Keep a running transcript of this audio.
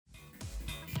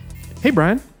Hey,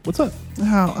 Brian, what's up?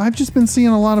 Oh, I've just been seeing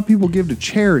a lot of people give to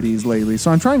charities lately,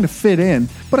 so I'm trying to fit in,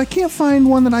 but I can't find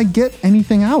one that I get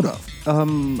anything out of.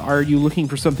 Are you looking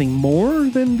for something more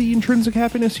than the intrinsic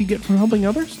happiness you get from helping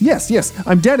others? Yes,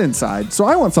 I'm dead inside, so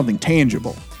I want something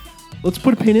tangible. Let's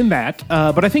put a pin in that,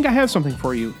 but I think I have something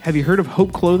for you. Have you heard of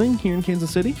Hope Clothing here in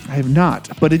Kansas City? I have not,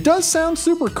 but it does sound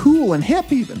super cool and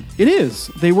hip even. It is.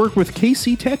 They work with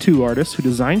KC tattoo artists who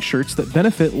design shirts that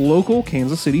benefit local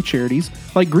Kansas City charities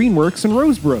like Greenworks and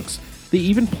Rosebrooks. They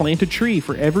even plant a tree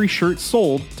for every shirt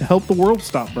sold to help the world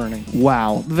stop burning.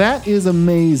 Wow, that is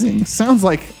amazing. Sounds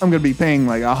like I'm going to be paying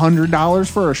like $100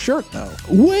 for a shirt, though.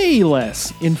 Way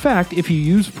less. In fact, if you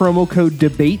use promo code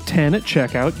DEBATE10 at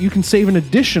checkout, you can save an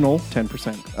additional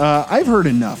 10%. I've heard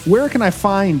enough. Where can I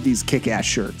find these kick-ass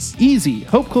shirts? Easy.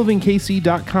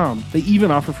 HopeClothingKC.com. They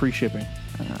even offer free shipping.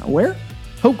 Where?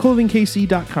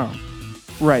 HopeClothingKC.com.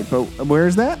 Right, but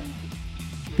where's that?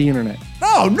 The internet.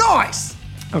 Oh, nice!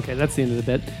 Okay, that's the end of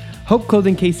the bit.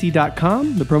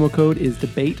 HopeClothingKC.com. The promo code is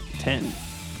DEBATE10.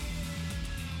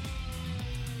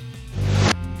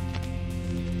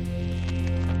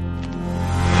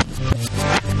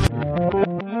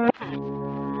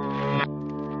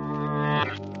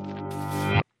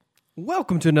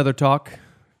 Welcome to Another Talk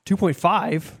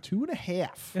 2.5 2.5.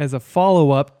 as a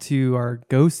follow-up to our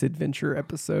Ghost Adventure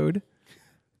episode.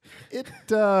 I've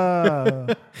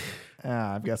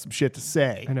got some shit to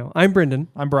say. I know. I'm Brendan.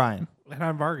 I'm Brian. And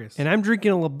I'm Vargas. And I'm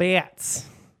drinking a Labatt's.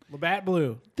 Labatt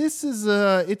Blue. This is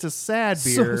it's a sad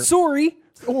beer. Sorry. Sorry.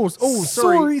 Didn't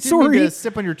Sorry. mean to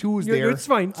step on your toes there. It's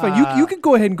fine. It's fine. You can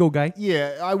go ahead and go, guy.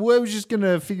 Yeah, I was just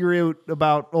gonna figure out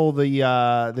about all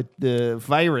the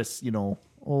virus.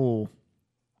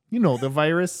 The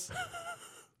virus.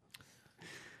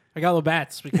 I got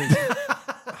Labatt's because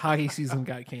hockey season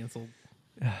got canceled.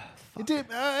 It did.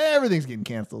 Everything's getting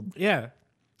canceled. Yeah.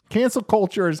 Cancel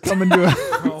culture is coming to a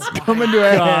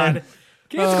head.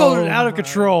 Cancel culture is out of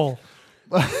control.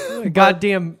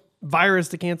 Goddamn virus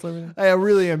to cancel everything. I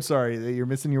really am sorry that you're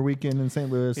missing your weekend in St.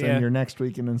 Louis Yeah. and your next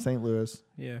weekend in St. Louis.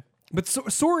 Yeah. But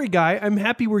sorry, guy. I'm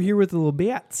happy we're here with the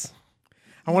Labatt's.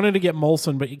 I wanted to get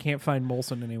Molson, but you can't find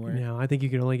Molson anywhere. No, I think you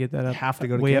can only get that up. Have to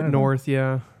go to way Canada. up north.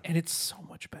 Yeah. And it's so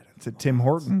much better. It's at Tim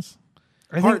Hortons.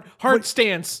 I think Hard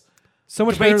stance. so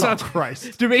much Debates better. on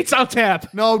Christ. Debates on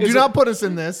tap. No, do Is not put us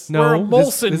in this. No, We're a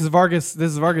Molson. This is Vargas.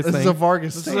 This is Vargas This thing. is a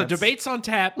Vargas This is a debates on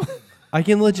tap. I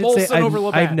can legit say Molson over I've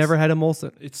Labatt's. never had a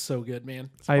Molson. It's so good, man.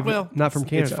 Not from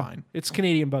Canada. It's fine. It's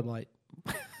Canadian Bud Light.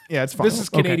 Yeah, it's fine. This is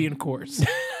Canadian course.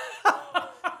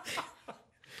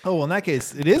 Oh, well, in that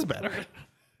case, it is better.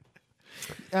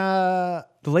 The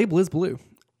label is blue,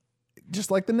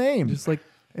 Just like the name. just like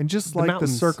just the like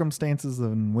mountains. the circumstances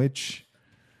in which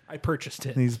I purchased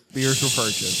it. these beers were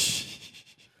purchased.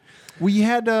 We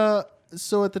had,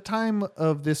 so at the time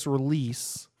of this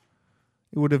release,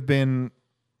 it would have been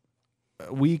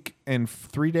a week and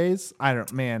 3 days.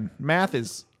 Math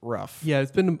is rough. yeah.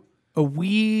 It's been a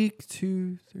week,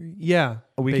 2, 3. Yeah,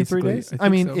 A week and 3 basically.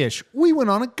 days? think so. Ish. We went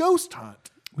on a ghost hunt.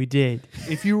 We did.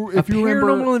 If you Paranormal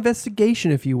remember,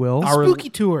 investigation, if you will, Spooky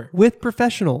tour. with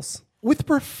professionals. with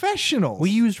professionals. We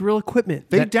used real equipment.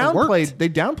 They that worked.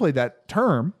 downplayed that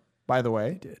term, by the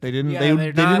way. They didn't Yeah, they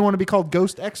they're didn't not- want to be called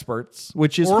ghost experts,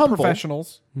 which is Or humble.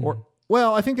 professionals. Or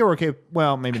well, I think they were okay.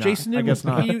 Well, maybe not. Jason I didn't. guess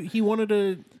not. He wanted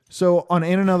to. So on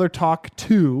And Another Talk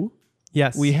 2,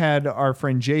 Yes, we had our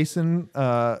friend Jason,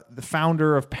 the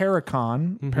founder of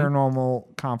Paracon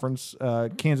Paranormal Conference,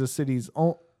 Kansas City's,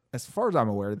 as far as I'm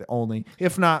aware, the only,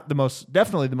 if not the most,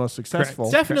 definitely the most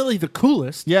successful. Definitely the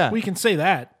coolest. Yeah. We can say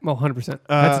that. Well, 100%.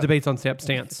 That's a debates on tap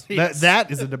stance. That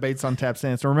is a Debates on Tap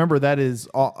stance. Remember, that is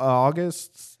July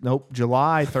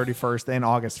 31st and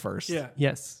August 1st. Yeah.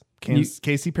 Yes.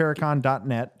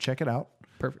 KCParacon.net. Check it out.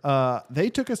 Perfect. They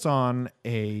took us on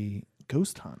a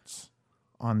ghost hunts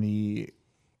on the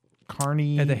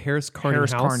Kearney At the Harris Kearney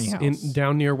House, in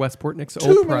down near Westport next to 2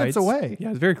 Old minutes Pride's. away. Yeah,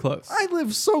 it's very close. I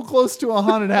live so close to a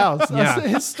haunted house. Yeah. A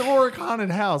historic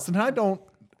haunted house. And I don't.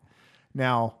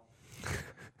 Now,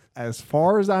 as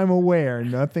far as I'm aware,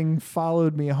 nothing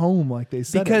followed me home like they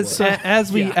said. Because it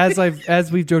would.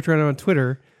 as we've joked around on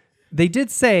Twitter, they did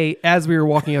say as we were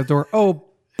walking out the door, oh,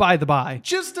 by the by.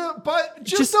 Just a way.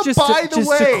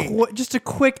 Just a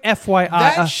quick FYI.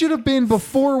 That should have been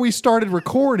before we started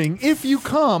recording. If you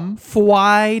come,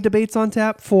 FY debates on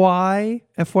tap. FYI.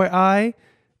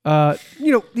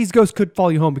 These ghosts could follow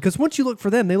you home because once you look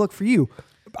for them, they look for you.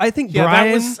 I think Yeah, that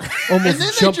Brian was-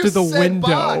 almost jumped through the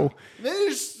window.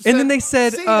 And then they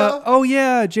said, "Oh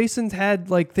yeah, Jason's had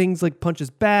like things like punches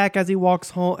back as he walks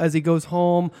home, as he goes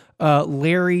home."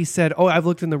 Larry said, "Oh, I've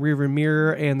looked in the rearview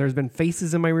mirror, and there's been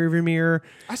faces in my rearview mirror."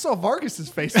 I saw Vargas's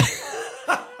face.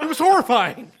 It was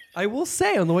horrifying. I will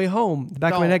say, on the way home, the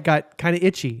back of my No. neck got kind of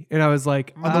itchy, and I was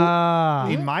like, In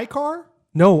my car?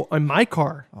 no, in my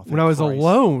car when I was Christ.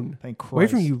 alone, Thank away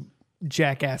from Christ. you,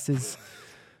 jackasses."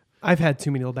 I've had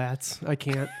too many bats. I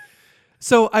can't.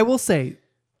 So I will say,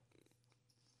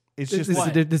 It's this just is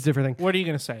what? this is a different thing. What are you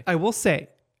going to say? I will say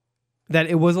that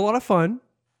it was a lot of fun.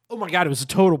 Oh my God, it was a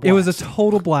total blast. It was a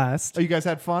total blast. Oh, you guys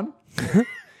had fun?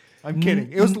 I'm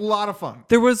kidding. It was a lot of fun.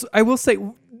 There was, I will say,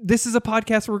 this is a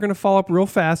podcast where we're going to follow up real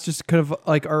fast, just kind of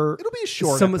like our. It'll be a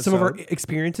short some of our episode.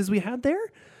 experiences we had there.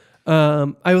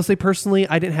 I will say personally,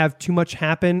 I didn't have too much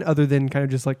happen other than kind of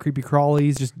just like creepy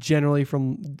crawlies, just generally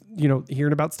from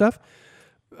hearing about stuff.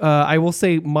 I will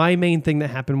say my main thing that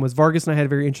happened was Vargas and I had a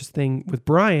very interesting thing with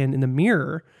Brian in the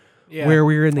mirror, Yeah. where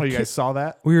we were in the Oh, you guys saw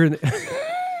that? we were in the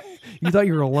you thought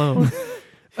you were alone.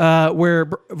 Where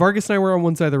Vargas and I were on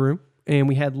one side of the room, and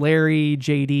we had Larry,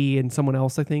 JD, and someone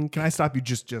else, I think. Can I stop you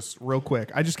just real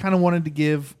quick? I just kind of wanted to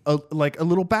give a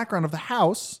little background of the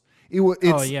house.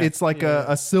 It's like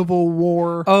a Civil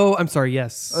War Oh, I'm sorry.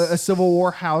 Yes, a Civil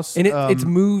War house, and it's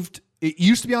moved. It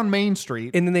used to be on Main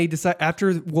Street. And then they decided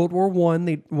after World War I,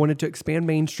 they wanted to expand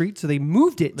Main Street, so they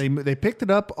moved it They picked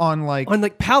it up on like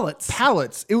pallets.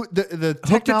 pallets. The Hooked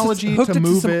technology it to to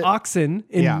move some it. oxen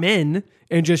and Yeah. men,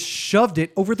 and just shoved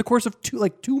it over the course of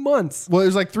 2 months. Well, it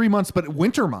was like 3 months, but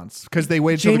winter months because they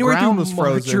waited till the January ground to was March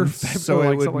frozen, or so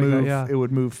February, it would something like that, move. yeah. It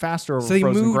would move faster over So they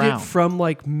frozen moved ground. it from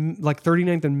like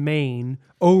 39th and Main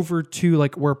over to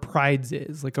like where Pride's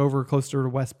is, like over closer to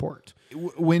Westport.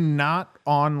 When not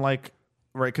on like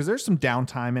right, because there's some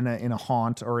downtime in a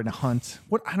haunt or in a hunt.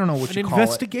 What I don't know what An you call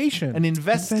investigation. it. An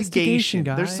investigation.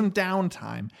 Guy. There's some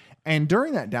downtime, and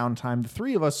during that downtime, the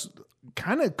three of us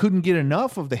kind of couldn't get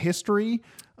enough of the history.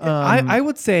 I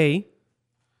would say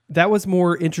that was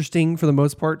more interesting for the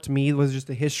most part to me, was just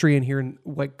the history and hearing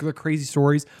like the crazy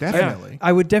stories. Definitely.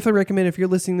 I would definitely recommend, if you're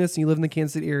listening to this and you live in the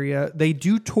Kansas City area, they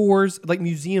do tours, like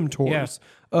museum tours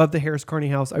of the Harris Carney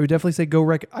House. I would definitely say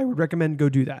I would recommend go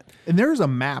do that. And there's a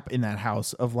map in that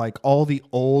house of like all the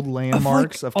old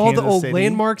landmarks of all Kansas the old City.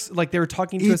 landmarks, like they were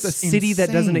talking to us, a It's city that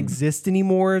doesn't insane. exist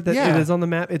anymore, that Yeah. it is on the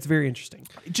map. It's very interesting.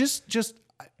 Just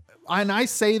and I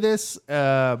say this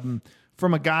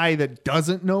from a guy that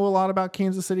doesn't know a lot about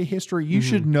Kansas City history. You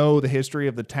should know the history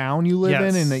of the town you live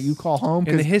Yes. in and that you call home.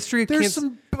 And the 'cause history of there's Kansas,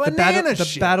 some the banana the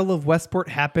shit. Battle of Westport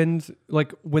happened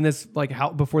like when this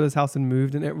before this house had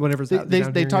moved, and whenever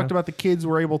They talked about the kids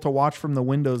were able to watch from the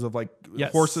windows of like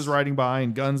Yes. horses riding by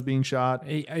and guns being shot.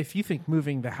 If you think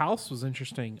moving the house was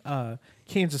interesting,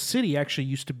 Kansas City actually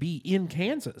used to be in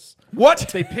Kansas. What?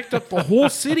 They picked up the whole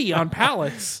city on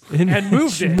pallets and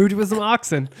moved it. Moved it with some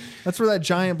oxen. That's where that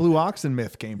giant blue oxen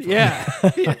myth came from. Yeah.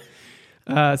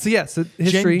 So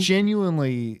history,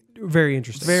 Genuinely very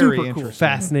interesting, very super cool, interesting.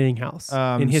 fascinating house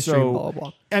in history. so- Blah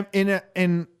blah blah.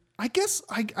 and I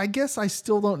guess I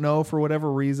still don't know for whatever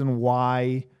reason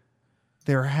why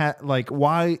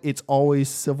why it's always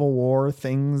Civil War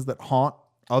things that haunt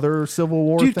other Civil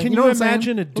War Dude, things. can You know you what I'm saying?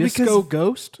 imagine a because disco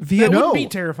ghost? Viet- that No. would be Well,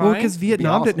 terrifying. because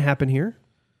Vietnam awesome. didn't happen here.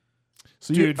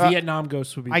 So you- Dude, Vietnam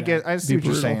ghosts would be I bad. get. I see Be what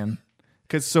you're brutal. saying.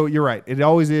 Because so you're right. It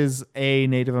always is A,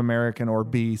 Native American, or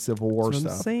B, Civil War That's what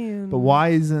I'm stuff. saying. But why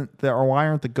isn't there? Or why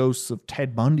aren't the ghosts of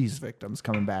Ted Bundy's victims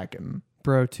coming back? And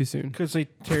Bro, too soon. Because they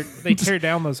tear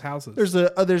down those houses. there's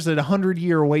a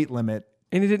 100-year wait limit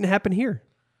And it didn't happen here.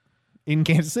 in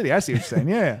Kansas City. I see what you're saying.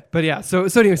 Yeah. But yeah, so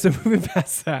anyway, so moving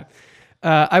past that,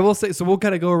 I will say, so we'll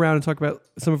kind of go around and talk about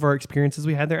some of our experiences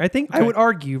we had there. I think I would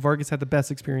argue Vargas had the best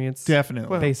experience.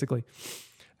 Definitely. Basically.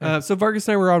 So Vargas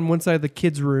and I were on one side of the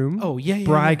kids' room. Oh, yeah.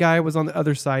 Bry guy was on the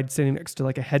other side, sitting next to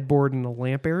like a headboard and a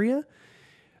lamp area.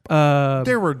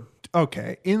 There were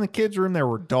in the kids' room. There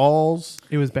were dolls.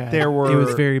 It was bad. There were. It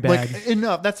was very bad. Like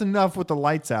enough. That's enough with the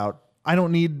lights out. I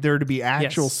don't need there to be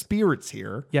actual Yes. spirits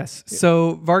here. Yes.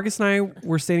 So Vargas and I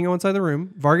were standing on one side of the room.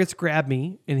 Vargas grabbed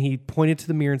me and he pointed to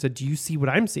the mirror and said, "Do you see what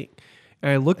I'm seeing?" And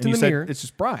I looked And in you the said mirror. it's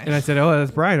just Brian. And I said, "Oh, that's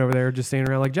Brian over there, just standing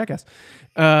around like jackass."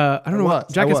 I don't know why.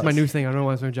 I Jackass is my was. new thing. I don't know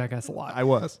why I'm saying jackass a lot. I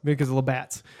was. Because of the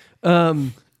bats.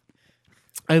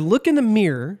 I look in the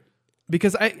mirror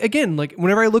because like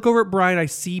whenever I look over at Brian, I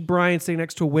see Brian sitting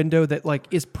next to a window that like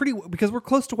is pretty, because we're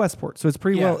close to Westport, so it's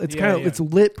pretty Yeah, well. It's yeah, kind of yeah. it's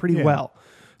lit pretty Yeah. well.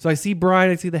 So I see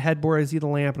Brian, I see the headboard, I see the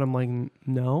lamp, and I'm like,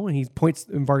 no. And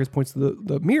Vargas points to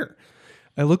the mirror.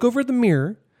 I look over at the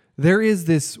mirror. There is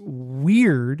this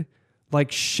weird,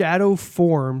 like shadow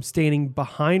form standing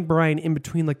behind Brian in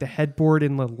between like the headboard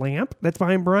and the lamp that's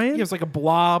behind Brian. It was like a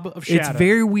blob of shadow. It's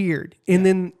very weird. And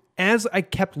then as I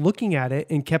kept looking at it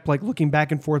and kept like looking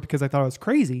back and forth because I thought it was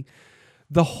crazy,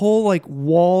 the whole like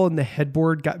wall and the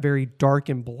headboard got very dark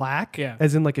and black. Yeah.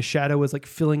 As in like a shadow was like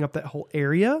filling up that whole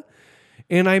area.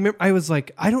 And I remember I was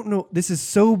like, I don't know. This is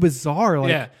so bizarre.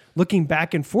 Like looking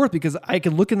back and forth because I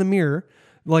could look in the mirror,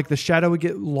 like the shadow would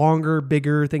get longer,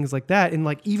 bigger, things like that. And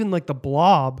like even like the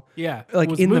blob, like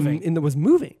was in moving. the was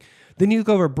moving. Then you look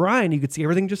over at Brian, you could see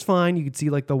everything just fine. You could see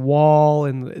like the wall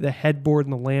and the headboard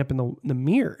and the lamp and the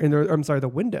mirror and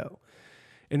the window.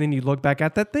 And then you look back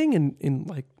at that thing and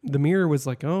like the mirror was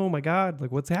like, oh my God,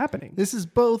 like what's happening? This is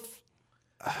both.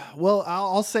 Well,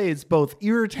 I'll say it's both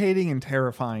irritating and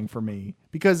terrifying for me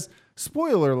because,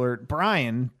 spoiler alert,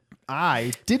 Brian,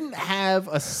 I didn't have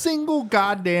a single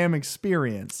goddamn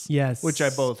experience. Yes. Which I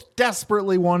both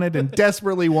desperately wanted and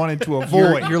desperately wanted to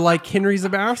avoid. You're like Henry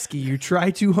Zabowski. You're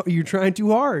trying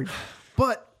too hard.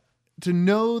 But to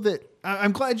know that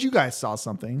I'm glad you guys saw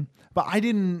something, but I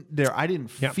didn't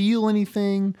feel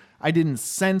anything. I didn't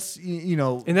sense,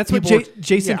 And that's what people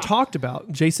Jason talked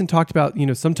about. Jason talked about,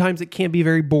 sometimes it can be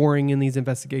very boring in these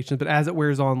investigations, but as it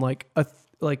wears on, like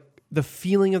the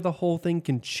feeling of the whole thing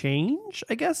can change,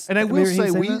 I guess. And I will say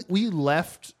that? we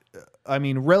left,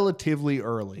 relatively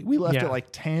early. We left at like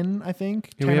 10, I think.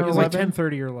 Yeah, 10 it or was 11. like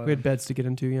 10:30 or 11. We had beds to get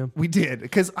into, yeah. We did,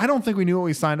 because I don't think we knew what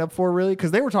we signed up for, really,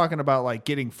 because they were talking about like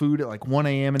getting food at like 1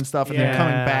 a.m. and stuff and then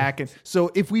coming back. And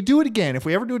so if we ever do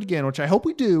it again, which I hope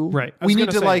we do, right. we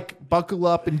need to like buckle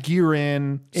up and gear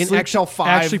in, and sleep till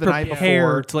 5 the night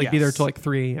before. To like be there till like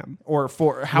 3 a.m. Or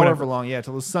 4, however long,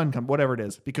 till the sun comes, whatever it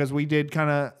is, because we did kind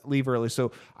of leave early.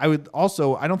 So I would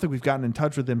also, I don't think we've gotten in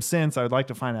touch with them since. I would like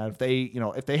to find out if they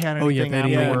had anything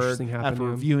afterward, after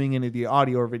reviewing any of the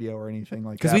audio or video or anything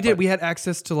like that. Because we had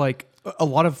access to like a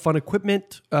lot of fun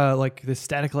equipment, like the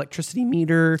static electricity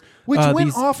meter, which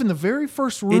went off in the very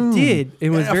first room. It did. It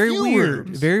was very weird.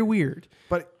 Rooms. Very weird.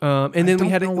 But and then we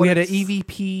had an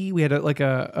EVP. We had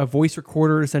a voice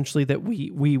recorder essentially that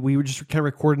we were just kind of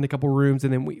recording in a couple rooms,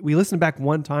 and then we listened back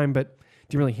one time, but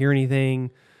didn't really hear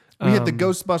anything. We had the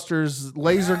Ghostbusters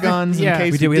laser guns in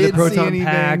case we had the proton see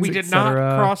packs. We did not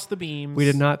cross the beams. We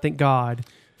did not, thank God.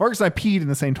 Vargas and I peed in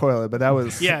the same toilet, but that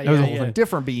was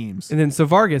different beams. And then so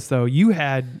Vargas, though, you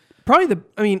had probably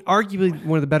arguably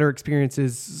one of the better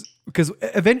experiences because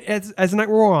as the night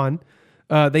wore on,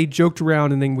 they joked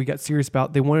around and then we got serious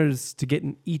about. They wanted us to get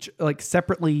in each like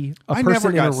separately. I never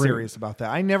got serious about that.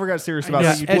 I never got serious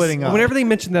about splitting up. Whenever they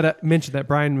mentioned that,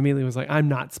 Brian immediately was like, "I'm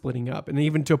not splitting up," and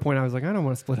even to a point, I was like, "I don't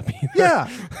want to split up either." Yeah,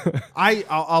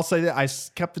 I'll say that I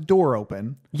kept the door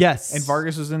open. Yes, and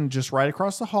Vargas was in just right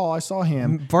across the hall. I saw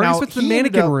him. Vargas went to the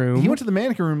mannequin room. He went to the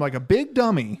mannequin room like a big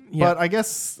dummy, but I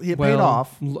guess he paid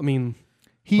off. I mean,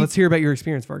 let's hear about your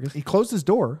experience, Vargas. He closed his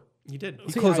door. You did.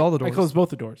 He closed all the doors. I closed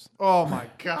both the doors. Oh my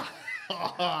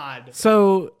God.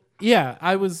 So yeah,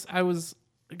 I was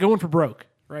going for broke,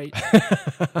 right?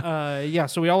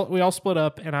 So we all split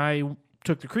up, and I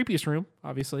took the creepiest room,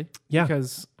 obviously. Yeah,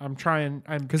 because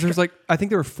because there's like I think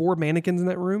there were 4 mannequins in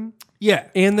that room. Yeah,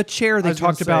 and the chair they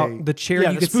talked about the chair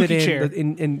you could sit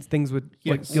in, and things would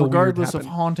regardless of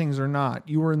hauntings or not,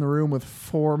 you were in the room with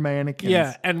 4 mannequins.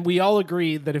 Yeah, and we all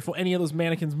agreed that if any of those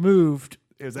mannequins moved.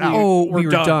 We were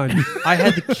done. I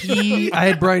had the key. I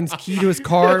had Brian's key to his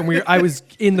car, and I was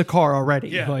in the car already.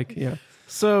 Yeah.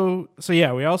 So we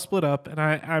all split up, and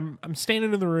I'm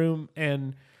standing in the room,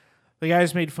 and the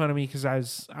guys made fun of me because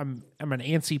I'm an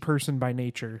antsy person by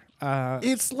nature.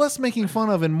 It's less making fun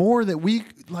of and more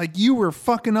that you were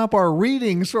fucking up our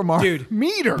readings from our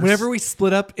meters. Whenever we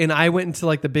split up, and I went into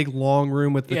like the big long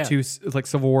room with the 2 like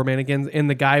Civil War mannequins, and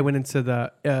the guy went into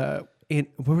the.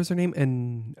 What was her name?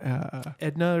 And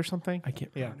Edna or something? I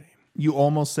can't remember her name. You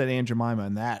almost said Aunt Jemima,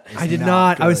 and that is I did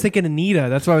not. Good. I was thinking Anita.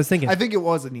 That's what I was thinking. I think it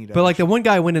was Anita. But like the one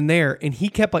guy went in there, and he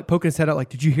kept like poking his head out. Like,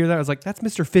 did you hear that? I was like, that's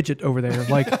Mr. Fidget over there.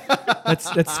 Like,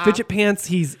 that's Fidget Pants.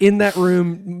 He's in that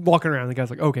room walking around. The guy's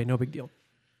like, okay, no big deal.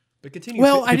 But continue.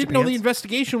 Well, I didn't know the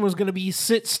investigation was going to be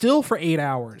sit still for 8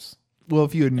 hours. Well,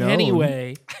 if you had known.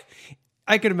 Anyway.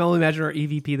 I could only imagine our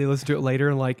EVP. They listen to it later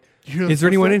and like, is there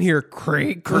anyone in here?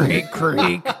 Creak, creak,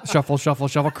 creak. Shuffle, shuffle,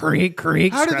 shuffle. Creak,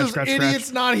 creak. How did those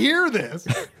idiots not hear this?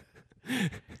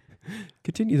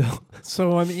 Continue though.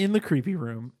 So I'm in the creepy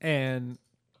room and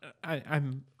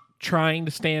I'm trying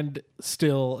to stand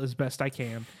still as best I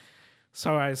can.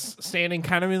 So I was standing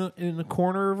kind of in the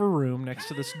corner of a room next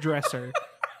to this dresser.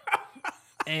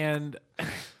 And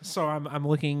so I'm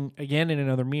looking again in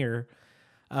another mirror.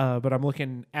 But I'm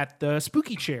looking at the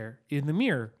spooky chair in the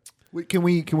mirror. Can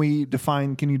you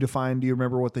define? Do you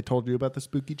remember what they told you about the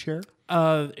spooky chair?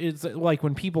 It's like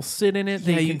when people sit in it,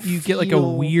 they can you get like a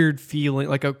weird feeling,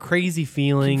 like a crazy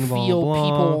feeling. Blah, feel blah.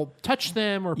 people touch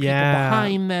them or people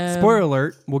behind them. Spoiler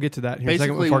alert. We'll get to that here in a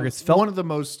second. Basically, Vargas felt one of the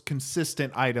most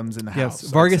consistent items in the house.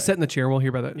 yes. Vargas sat in the chair. We'll hear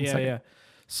about that in a Yeah, second. yeah.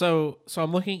 So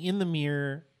I'm looking in the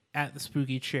mirror at the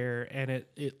spooky chair, and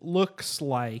it looks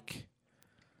like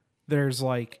there's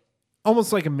like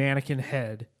almost like a mannequin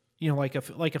head, like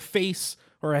a face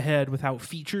or a head without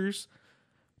features,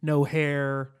 no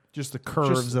hair, Just the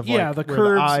curves of the where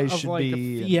curves the eyes of should like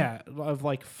be. of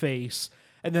like face,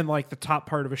 and then like the top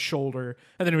part of a shoulder,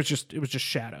 and then it was just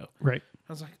shadow. Right.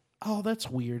 I was like, oh, that's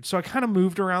weird. So I kind of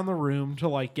moved around the room to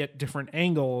like get different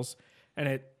angles, and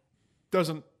it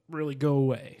doesn't really go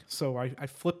away. So I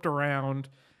flipped around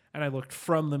and I looked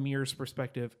from the mirror's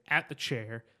perspective at the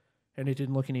chair, and it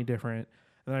didn't look any different.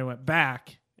 And then I went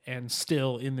back, and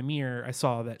still in the mirror, I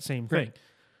saw that same thing. Right.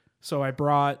 So I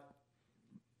brought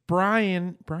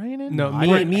Brian in? No,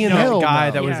 me and hell that guy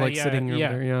no. that was like sitting over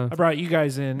there. Yeah. I brought you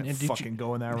guys in. And Fucking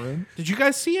go in that room. did you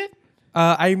guys see it?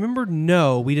 I remember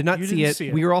we did not You see didn't it. see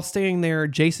it. We were all standing there.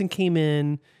 Jason came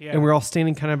in, Yeah. and we were all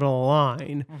standing kind of in a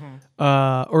line,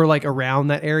 or like around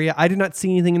that area. I did not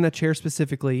see anything in that chair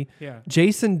specifically. Yeah.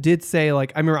 Jason did say,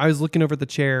 like, I remember I was looking over at the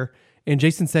chair, and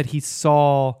Jason said he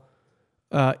saw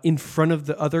in front of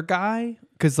the other guy,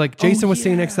 because like Jason was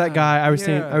standing next to that guy. I was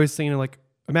standing like,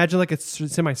 imagine like a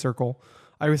semicircle.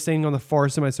 I was standing on the far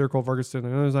semicircle. Vargas stood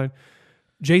on the other side.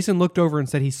 Jason looked over and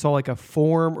said he saw like a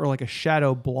form or like a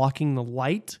shadow blocking the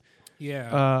light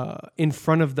in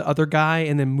front of the other guy,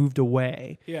 and then moved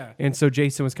away. Yeah. And so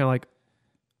Jason was kind of like,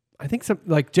 I think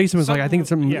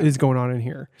something is going on in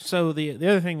here. So the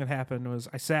other thing that happened was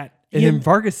I sat And then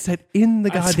Vargas sat in the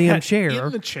goddamn sat chair.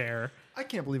 in the chair I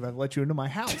can't believe I've let you into my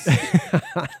house.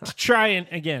 to try and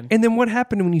again. And then what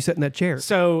happened when you sat in that chair?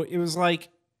 So it was like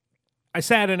I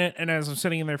sat in it, and as I'm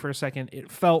sitting in there for a second,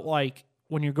 it felt like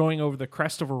when you're going over the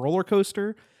crest of a roller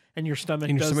coaster and your stomach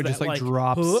does that, just like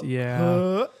drops.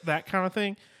 that kind of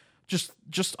thing.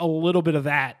 Just a little bit of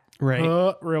that,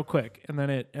 Right. real quick, and then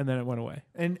it went away.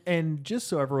 and just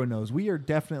so everyone knows, we are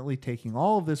definitely taking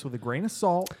all of this with a grain of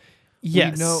salt.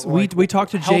 Yes, We know, we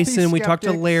talked to healthy Jason. We talked to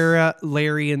skeptics.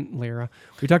 Lara.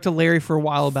 We talked to Larry for a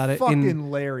while about it.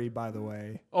 Fucking Larry, by the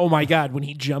way. Oh my god, when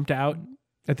he jumped out,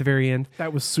 At the very end.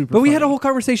 that was super. But we had a funny. whole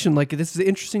conversation. Like, this is an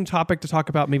interesting topic to talk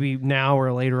about maybe now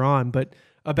or later on, but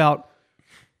about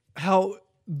how,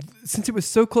 since it was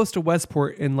so close to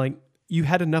Westport and like you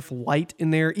had enough light in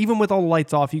there, even with all the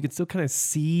lights off, you could still kind of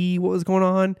see what was going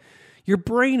on. Your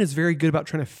brain is very good about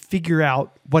trying to figure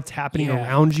out what's happening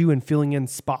around you and filling in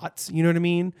spots. You know what I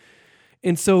mean?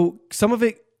 And so some of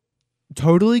it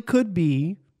totally could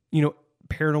be,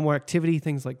 paranormal activity,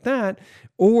 things like that.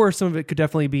 Or some of it could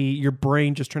definitely be your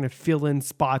brain just trying to fill in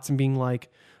spots and being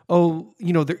like, oh,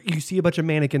 you see a bunch of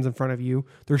mannequins in front of you.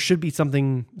 There should be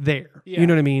something there. Yeah, You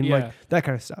know what I mean? yeah. Like that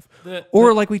kind of stuff.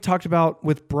 Or like we talked about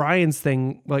with Brian's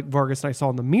thing, like Vargas and I saw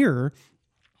in the mirror,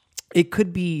 it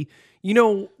could be,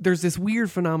 there's this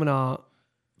weird phenomenon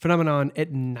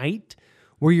at night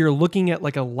where you're looking at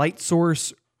like a light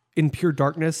source in pure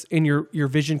darkness, and your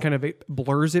vision kind of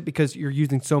blurs it because you're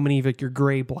using so many of like your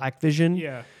gray black vision.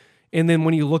 Yeah. And then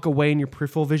when you look away in your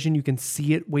peripheral vision, you can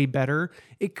see it way better.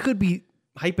 It could be,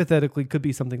 hypothetically, could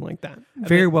be something like that.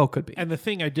 Very well could be. And the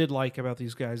thing I did like about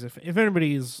these guys, if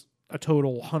anybody is a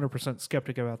total 100%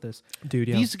 skeptic about this, Dude,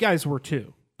 yeah. these guys were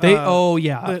too. The thing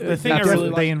I Absolutely.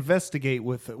 really They investigate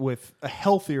with a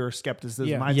healthier skepticism,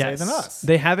 Yeah. I'd say, than us.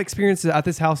 They have experiences at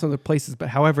this house and other places, but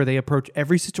however, they approach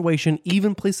every situation,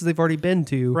 even places they've already been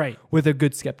to, Right. with a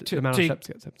good amount of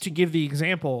skepticism. To give the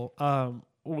example,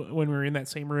 when we were in that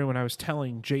same room and I was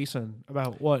telling Jason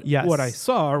about what I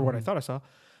saw or what I thought I saw,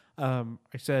 I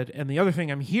said, and the other thing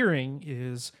I'm hearing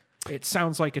is it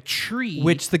sounds like a tree.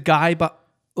 Which the guy,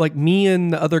 like me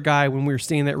and the other guy, when we were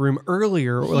staying in that room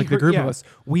earlier, or like the group of us,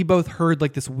 we both heard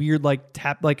like this weird like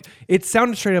tap. Like it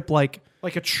sounded straight up like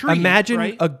a tree. Imagine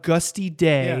right? a gusty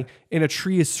day and a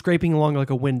tree is scraping along like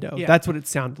a window. Yeah. That's what it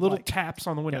sounded little like. taps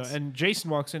on the window. Yes. And Jason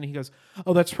walks in and he goes,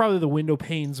 "Oh, that's probably the window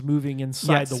panes moving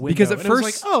inside the window." Because at and I was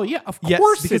first, like, "Oh yeah, of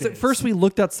course." because it at first is. we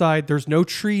looked outside. There's no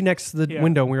tree next to the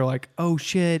window, and we were like, "Oh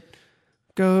shit,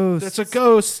 ghost!" it's a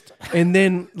ghost. And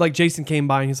then like Jason came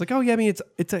by and he's like, "Oh yeah, I mean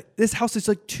this house is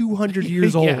like 200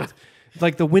 years Yeah. old.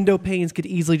 Like the window panes could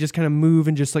easily just kind of move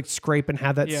and just like scrape and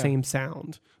have that Yeah. same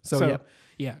sound." So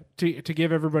yeah, to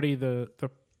give everybody the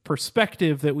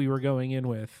perspective that we were going in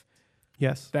with,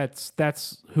 yes,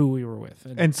 that's who we were with.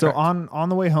 And so correct. on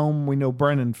the way home, we know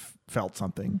Brennan felt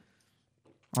something.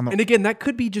 And again, that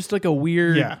could be just like a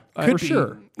weird. Yeah, Could for be.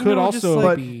 sure. Could just also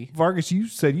like- But Vargas, you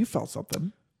said you felt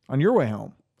something on your way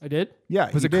home. I did. Yeah,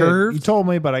 Was you it did. curved? You told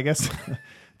me, but I guess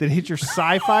did it hit your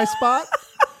sci-fi spot?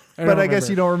 But I guess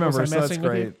you don't remember, Was I so that's messing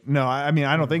with you? great. No, I mean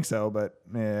I don't think so, but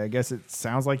I guess it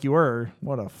sounds like you were.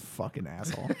 What a fucking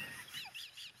asshole.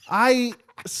 I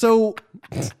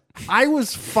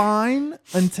was fine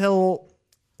until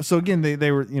again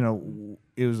they were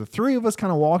it was the three of us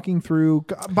kind of walking through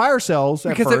by ourselves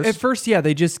Because at first,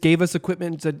 they just gave us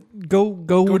equipment and said, go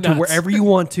to nuts. wherever you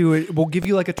want to. We'll give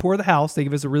you like a tour of the house. They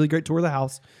give us a really great tour of the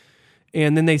house.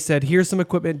 And then they said, here's some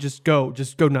equipment. Just go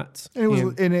nuts. And it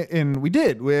was, and we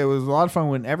did. It was a lot of fun.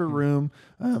 We went in every room.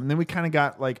 Then we kind of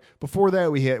got like before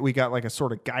that we got like a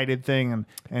sort of guided thing,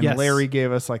 and Yes. Larry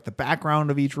gave us like the background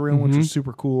of each room, which was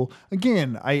super cool.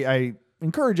 Again, I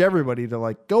encourage everybody to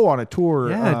like go on a tour.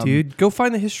 Yeah, dude. Go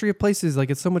find the history of places. Like,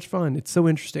 it's so much fun. It's so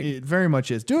interesting. It very much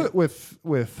is. Do it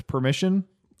with permission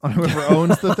on whoever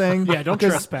owns the thing. Yeah, don't 'Cause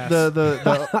trespass.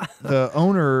 The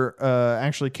owner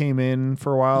actually came in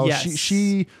for a while. Yes.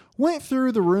 She went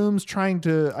through the rooms trying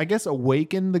to, I guess,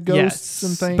 awaken the ghosts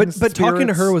and things. But talking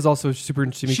to her spirits. was also super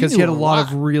interesting She because she knew had a a lot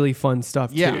of lot. really fun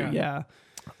stuff Yeah. too. Yeah.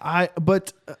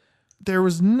 There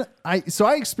was I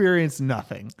experienced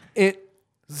nothing.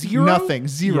 Zero. Nothing.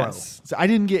 Zero. Yes. So I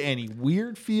didn't get any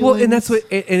weird feelings. Well, and that's what,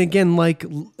 and again, like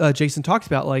Jason talks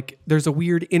about, like there's a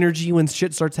weird energy when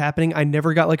shit starts happening. I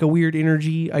never got like a weird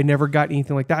energy. I never got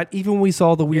anything like that. Even when we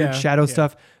saw the weird Yeah, shadow yeah.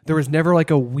 stuff, there was never like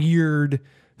a weird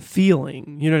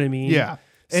feeling. You know what I mean? Yeah.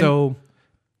 So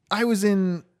I was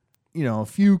in, a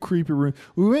few creepy rooms.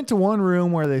 We went to one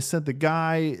room where they said the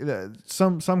guy,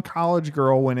 some college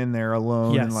girl went in there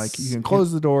alone, and Yes. like you can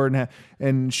close the door,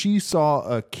 and she saw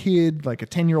a kid, like a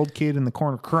 10-year-old kid, in the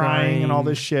corner crying and all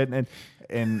this shit,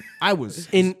 and I was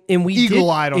and we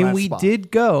eagle-eyed did, on and that we spot.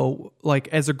 did go like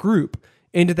as a group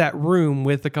into that room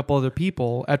with a couple other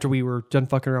people after we were done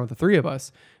fucking around with the three of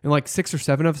us, and like 6 or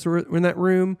 7 of us were in that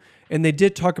room, and they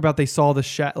did talk about they saw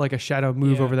the like a shadow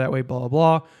move Yeah. over that way, blah blah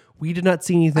blah. We did not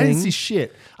see anything. I didn't see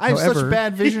shit. I have However- such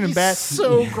bad vision and bad.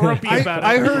 so grumpy about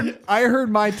it. I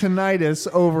heard my tinnitus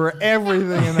over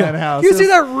everything in that house. You It see was-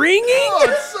 that ringing?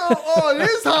 it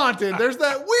is haunted. There's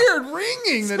that weird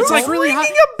ringing. That's It's like really ringing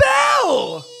a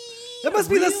bell. That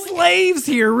must be the slaves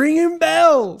here ringing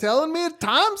bells. telling me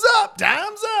time's up.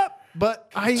 Time's up. But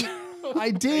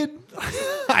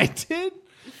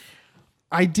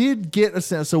I did get a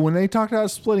sense. So when they talked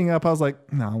about splitting up, I was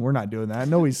like, no, we're not doing that.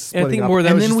 Nobody's And splitting I think up. more of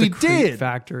that and was then just we the creep did.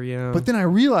 factor, yeah. But then I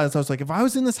realized, I was like, if I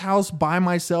was in this house by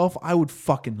myself, I would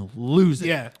fucking lose it.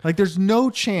 Yeah. Like there's no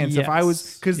chance if I was,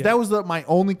 Yes. because Yeah. that was my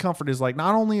only comfort is like,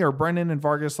 not only are Brendan and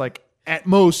Vargas like at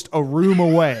most a room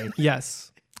away, yes.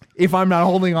 if I'm not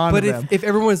holding on But to them. if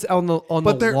everyone's on the But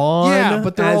the they're- lawn, yeah,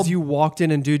 but they're as all- you walked in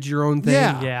and did your own thing,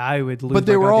 Yeah. I would lose. But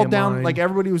they my were all goddamn down, mind. like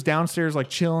everybody was downstairs, like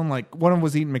chilling. Like one of them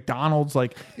was eating McDonald's.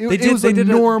 Like it They was a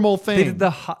normal thing. They did the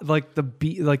hot, like the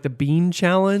bean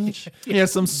challenge, yeah,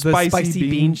 some the spicy,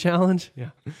 bean challenge. Yeah,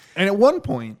 And at one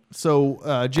point,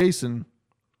 so Jason,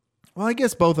 well, I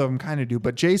guess both of them kind of do,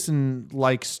 but Jason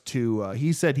likes to.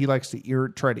 He said he likes to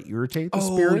try to irritate the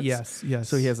spirits. yes.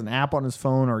 So he has an app on his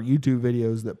phone or YouTube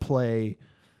videos that play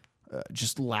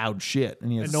just loud shit, and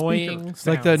he has a speaker. Annoying. It's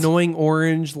like the sounds. annoying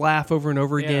orange laugh over and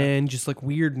over Yeah. again, just like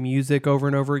weird music over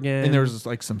and over again. And there's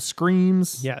like some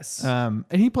screams. Yes. And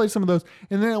he played some of those.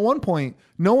 And then at one point,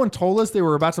 no one told us they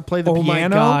were about to play the oh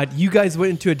piano. my god, you guys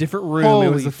went into a different room. It Holy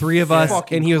was the three of us,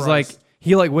 fucking and he was Christ. like,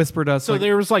 he like whispered us. So like,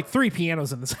 there was like 3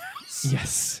 pianos in this house.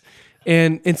 yes,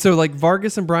 and so like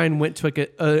Vargas and Brian went to like a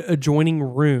adjoining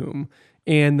room.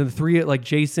 And the three, like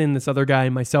Jason, this other guy,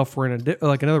 and myself, were in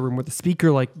like another room with a speaker,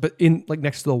 like but in like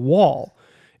next to the wall.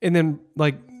 And then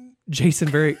like Jason,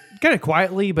 very kind of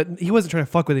quietly, but he wasn't trying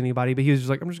to fuck with anybody. But he was just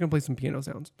like, I'm just gonna play some piano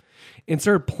sounds, and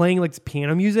started playing like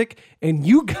piano music. And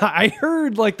I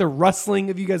heard like the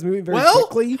rustling of you guys moving very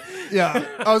quickly. Yeah.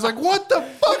 I was like, what the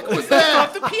fuck was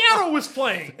that? The piano was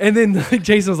playing. And then like,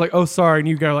 Jason was like, oh sorry, and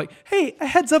you guys were like, hey, a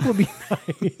heads up would be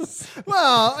nice.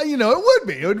 Well, it would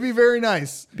be. It would be very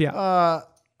nice. Yeah.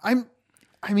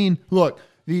 I mean, look,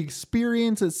 the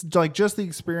experience, it's like just the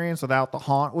experience without the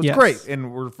haunt was Yes. great.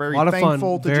 And we're very A lot of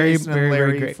thankful fun. to Very, Jason very, and very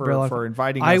Larry great. Very lot of for fun.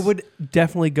 inviting I us. would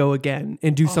definitely go again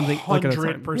and do something like at a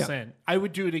time. 100%. Yeah. I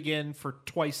would do it again for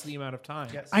twice the amount of time.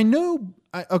 Yes. I know.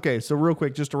 Okay, so real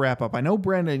quick, just to wrap up, I know,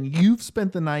 Brandon, you've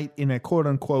spent the night in a quote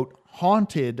unquote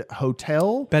haunted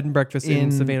hotel Bed and breakfast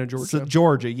in Savannah, Georgia,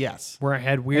 Georgia, yes. where I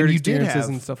had weird And you did experiences have-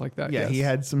 and stuff like that. Yeah, yes. he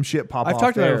had some shit pop I've off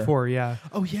talked about there. it before. Yeah.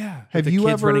 Oh yeah. Have The you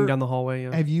kids ever running down the hallway?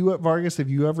 Yeah. Have you, Vargas? Have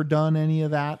you ever done any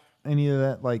of that? Any of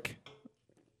that, like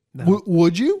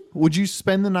Would you? Would you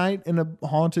spend the night in a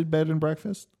haunted bed and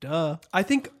breakfast? Duh. I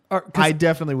think I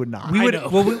definitely would not. we would. know.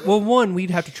 Well, one, we'd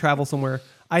have to travel somewhere.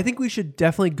 I think we should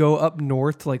definitely go up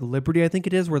north to like Liberty. I think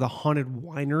it is where the haunted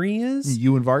winery is.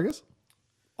 You and Vargas?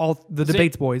 All the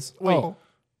debates boys. Wait. Oh.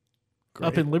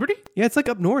 Up in Liberty? Yeah, it's like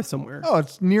up north somewhere. Oh,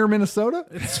 it's near Minnesota?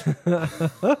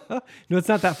 No, it's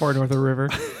not that far north of the river.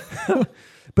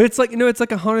 But it's like it's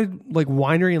like a haunted like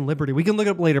winery in Liberty. We can look it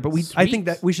up later, but I think Sweet.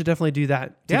 that we should definitely do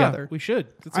that together. Yeah, we should.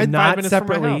 It's And 5 not minutes from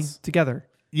my separately house. together.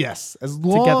 Yes, as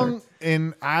long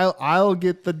and I'll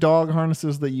get the dog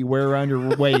harnesses that you wear around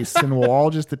your waist, and we'll all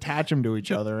just attach them to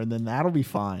each other, and then that'll be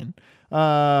fine.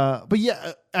 But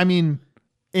yeah, I mean,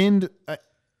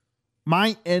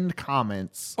 my end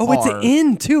comments. Oh, it's an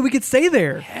inn too. We could stay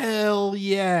there. Hell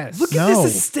yes. Look at No.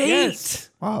 this estate. Yes.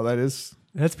 Wow, that is.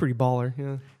 That's pretty baller.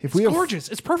 Yeah. If It's we have gorgeous.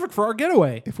 It's perfect for our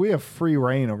getaway. if we have free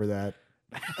reign over that,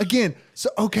 again. So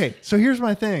here's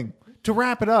my thing. To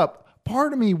wrap it up,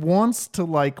 part of me wants to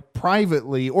like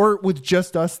privately or with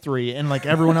just us three and like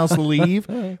everyone else leave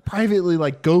privately,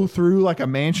 like go through like a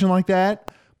mansion like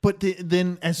that. But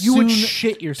then as You soon, would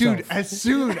shit yourself. dude. As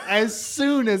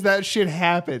soon as that shit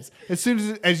happens, as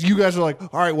soon as you guys are like,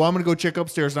 all right, well, I'm gonna go check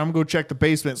upstairs and I'm gonna go check the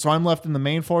basement. So I'm left in the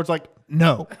main floor. It's like,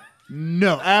 no,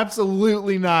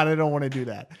 absolutely not. I don't want to do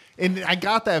that. And I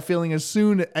got that feeling as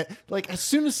soon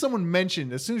as someone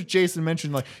mentioned, as soon as Jason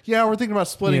mentioned, like, yeah, we're thinking about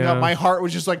splitting Yeah. up. My heart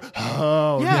was just like,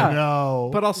 oh Yeah. no.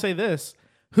 But I'll say this.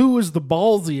 Who was the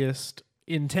ballsiest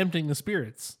in tempting the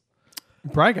spirits?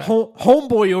 Brian got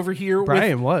Homeboy over here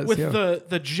Brian was, with yeah.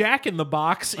 the Jack in the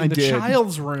Box in I the did.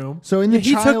 child's room. So in the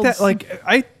he took child's- that like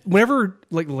whenever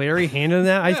like Larry handed him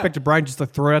that, I expected Brian just to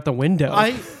throw it out the window.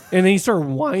 And then he started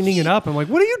winding it up. I'm like,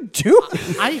 what are you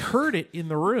doing? I heard it in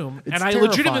the room, and I terrifying.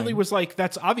 legitimately was like,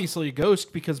 "That's obviously a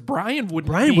ghost," because Brian wouldn't.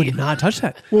 Brian be. would not touch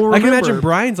that. Well, I can remember- imagine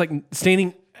Brian's like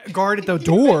standing guard at the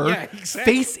door, Yeah,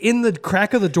 exactly. face in the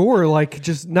crack of the door, like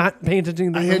just not paying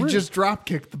attention to I the had room. just drop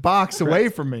kicked the box away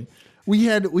from me. We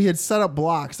had set up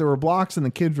blocks. There were blocks in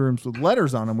the kids' rooms with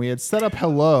letters on them. We had set up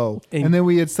hello, and then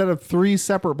we had set up 3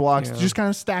 separate blocks. Yeah. Just kind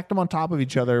of stacked them on top of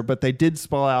each other. But they did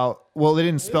spell out. Well, they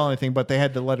didn't spell anything, but they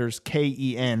had the letters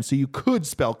Ken. So you could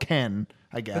spell Ken,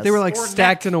 I guess. But they were like Or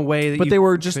stacked in a way that but you they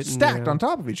were just couldn't, stacked yeah. on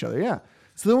top of each other. Yeah.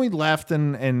 So then we left,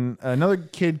 and another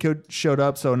kid showed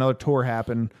up. So another tour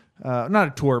happened. Not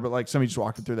a tour, but like somebody just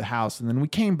walked through the house, and then we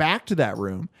came back to that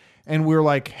room, and we were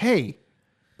like, "Hey,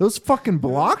 those fucking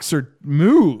blocks are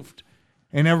moved."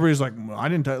 And everybody's like, well, "I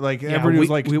didn't." Like everybody was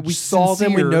like, we saw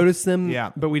them, we sincere. noticed them,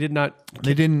 Yeah. but we did not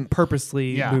They didn't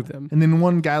purposely yeah. move them. And then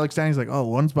one guy looks down. He's like, "Oh,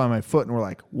 one's by my foot," and we're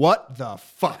like, "What the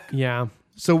fuck?" Yeah.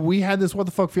 So we had this what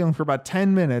the fuck feeling for about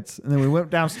 10 minutes, and then we went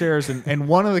downstairs, and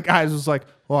one of the guys was like,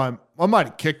 "Well, I might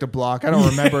have kicked a block. I don't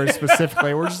remember it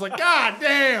specifically." We're just like, "God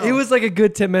damn!" It was like a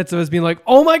good 10 minutes of us being like,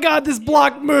 oh my God, this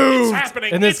block moved.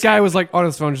 happening. And this It's guy was like on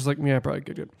his phone, just like, yeah, probably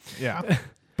good. yeah.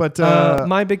 But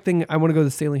My big thing, I want to go to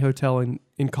the Stanley Hotel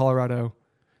in Colorado.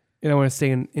 And I want to stay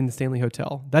in the Stanley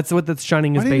Hotel. That's what the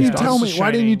Shining is why didn't you based on. tell me?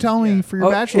 Why didn't you tell me for your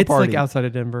bachelor it's party? like outside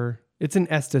of Denver. It's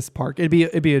in Estes Park. It'd be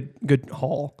a good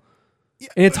haul.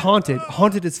 And it's haunted.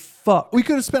 Haunted as fuck. We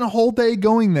could have spent a whole day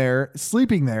going there,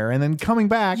 sleeping there, and then coming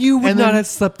back. You would and not then- have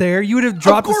slept there. You would have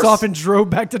dropped us course. off and drove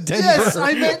back to Denver. Yes,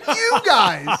 I meant you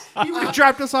guys. You would have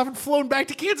dropped us off and flown back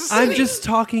to Kansas City. I'm just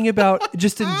talking about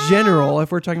just in general.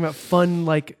 If we're talking about fun,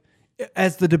 like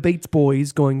as the debates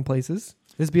boys going places,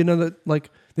 this be another like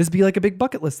this be like a big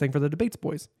bucket list thing for the debates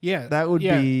boys. yeah, That would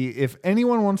yeah. be if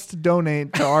anyone wants to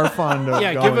donate to our fund. Of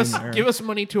Yeah, going give there. us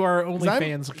money to our I'm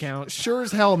OnlyFans account. Sure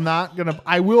as hell not gonna.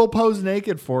 I will pose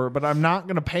naked for it, but I'm not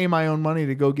gonna pay my own money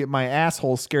to go get my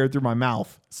asshole scared through my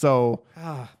mouth. So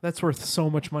That's worth so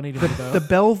much money to me, though. The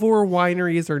Belvoir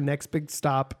Winery is our next big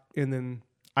stop, and then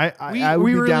I would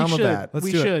be really down should. with that.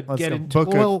 We do it. should Let's get go. into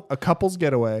book well. a couple's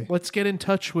getaway. Let's get in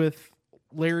touch with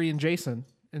Larry and Jason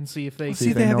and see if they. See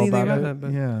if they have know anything about on it. that,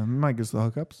 but- Yeah, might give us the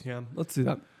hookups. yeah, let's do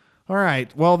that. All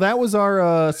right. Well, that was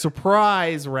our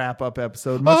surprise wrap up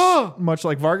episode. Much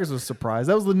like Vargas was surprised.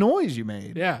 That was the noise you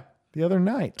made Yeah. the other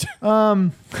night.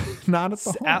 Not at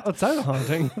the haunt. Outside of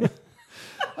haunting.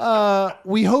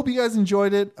 We hope you guys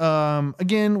enjoyed it.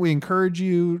 Again, we encourage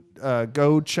you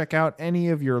go check out any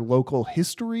of your local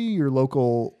history, your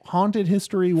local haunted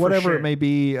history, whatever sure. it may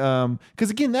be. Because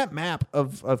again, that map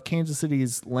of Kansas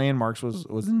City's landmarks was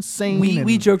insane. we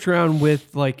and joked around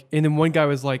with like, and then one guy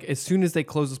was like, as soon as they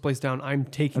close this place down, I'm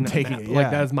taking that taking map. it, Like yeah.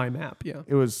 that is my map. Yeah.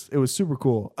 It was super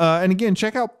cool. And again,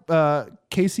 check out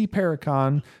KC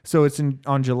Paracon. So it's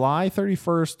on July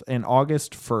 31st and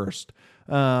August 1st.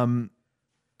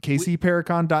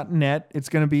 KCParacon.net. It's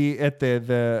going to be at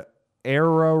the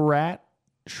Ararat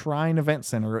Shrine Event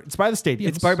Center. It's by the stadium.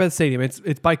 It's by the stadium.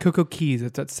 It's by Cocoa Keys.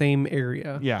 It's that same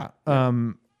area. Yeah.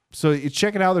 So you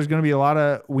check it out. There's going to be a lot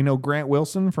of, we know Grant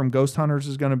Wilson from Ghost Hunters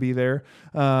is going to be there.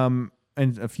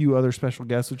 And a few other special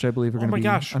guests, which I believe are going to be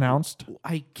announced.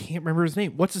 I can't remember his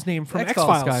name. What's his name from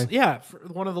X-Files X-Files? guy. Yeah,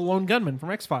 one of the lone gunmen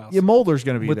from X-Files. Yeah, Mulder's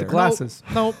going to be With there. the glasses.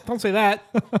 No, don't say that.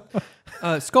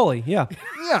 Scully, yeah.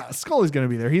 Yeah, Scully's going to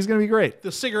be there. He's going to be great.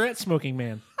 The cigarette smoking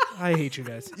man. I hate you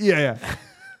guys. Yeah.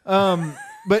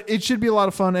 But it should be a lot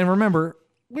of fun. And remember,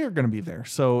 we're going to be there.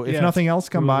 So if nothing else,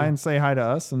 come by and say hi to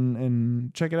us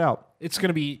and check it out. It's going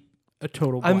to be a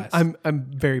total blast. I'm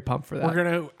very pumped for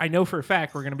that. I know for a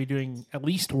fact we're gonna be doing at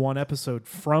least one episode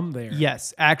from there.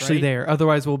 Yes, actually right? there.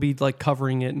 Otherwise, we'll be like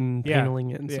covering it and paneling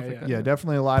it and stuff like that. Yeah,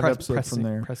 definitely a live episode from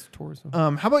there. Press tours.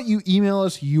 How about you email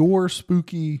us your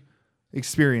spooky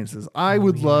experiences? I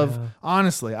would love,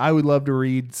 honestly, I would love to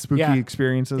read spooky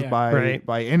experiences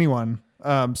by anyone.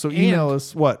 So email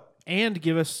us what? And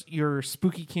give us your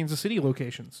spooky Kansas City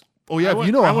locations. Oh yeah, if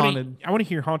you know a haunted. I want to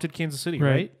hear haunted Kansas City,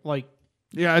 right? Like,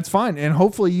 yeah, it's fine. And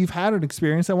hopefully you've had an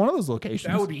experience at one of those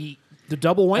locations. that would be the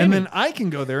double whammy. And then I can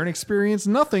go there and experience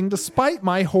nothing despite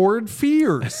my horrid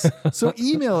fears. So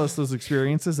email us those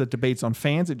experiences at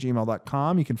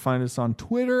debatesonfans@gmail.com. You can find us on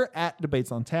Twitter at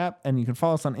debatesontap, and you can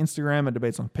follow us on Instagram at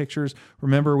debatesonpictures.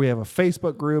 Remember, we have a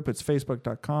Facebook group. It's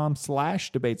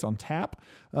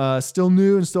facebook.com/debatesontap. Still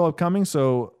new and still upcoming,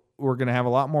 so we're going to have a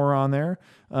lot more on there.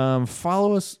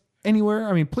 Follow us anywhere.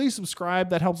 I mean, please subscribe.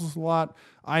 That helps us a lot.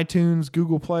 iTunes,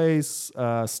 Google Play,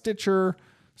 Stitcher,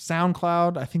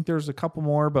 SoundCloud. I think there's a couple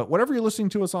more, but whatever you're listening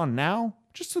to us on now,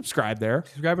 just subscribe there.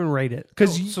 Subscribe and rate it.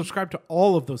 Because subscribe to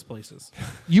all of those places.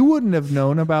 you wouldn't have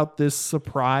known about this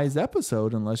surprise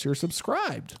episode unless you're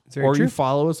subscribed. Or you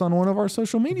follow us on one of our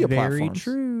social media platforms. Very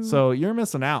true. So you're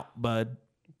missing out, bud.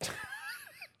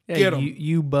 Yeah, Get 'em.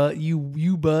 you bud.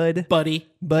 Buddy.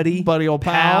 Buddy old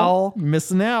pal.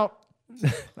 Missing out.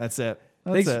 That's it.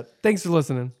 That's it. Thanks for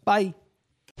listening. Bye.